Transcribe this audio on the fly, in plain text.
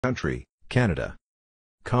Country, Canada.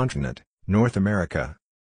 Continent, North America.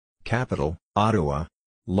 Capital, Ottawa.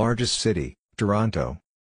 Largest city, Toronto.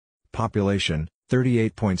 Population,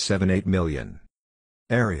 38.78 million.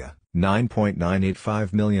 Area,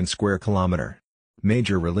 9.985 million square kilometer.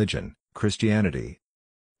 Major religion, Christianity.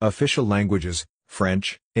 Official languages,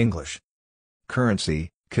 French, English. Currency,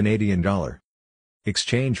 Canadian dollar.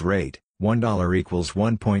 Exchange rate, $1 equals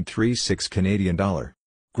 1.36 Canadian dollar.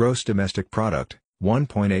 Gross domestic product,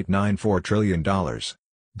 $1.894 trillion.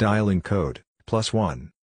 Dialing code, +1.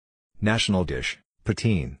 National dish,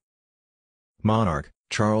 poutine. Monarch,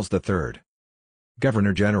 Charles III.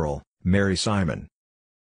 Governor-General, Mary Simon.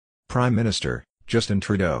 Prime Minister, Justin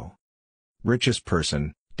Trudeau. Richest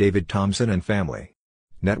person, David Thompson and family.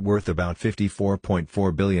 Net worth about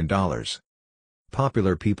 $54.4 billion.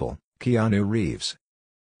 Popular people, Keanu Reeves.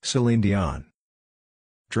 Celine Dion.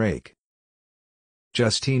 Drake.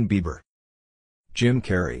 Justine Bieber. Jim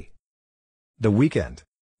Carrey. The Weeknd.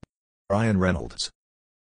 Ryan Reynolds.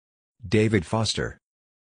 David Foster.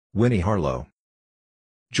 Winnie Harlow.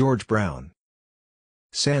 George Brown.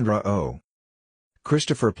 Sandra Oh.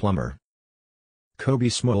 Christopher Plummer. Kobe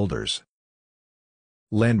Smulders.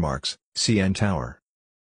 Landmarks, CN Tower.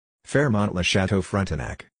 Fairmont-Le Château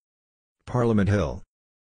Frontenac. Parliament Hill.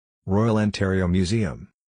 Royal Ontario Museum.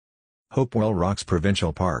 Hopewell Rocks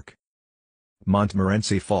Provincial Park.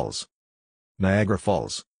 Montmorency Falls. Niagara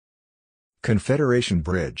Falls. Confederation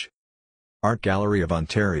Bridge. Art Gallery of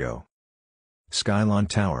Ontario. Skylon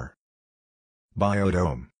Tower.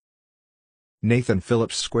 Biodome. Nathan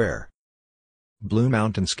Phillips Square. Blue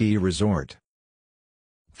Mountain Ski Resort.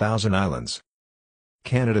 Thousand Islands.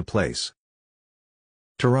 Canada Place.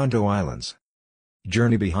 Toronto Islands.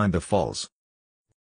 Journey Behind the Falls.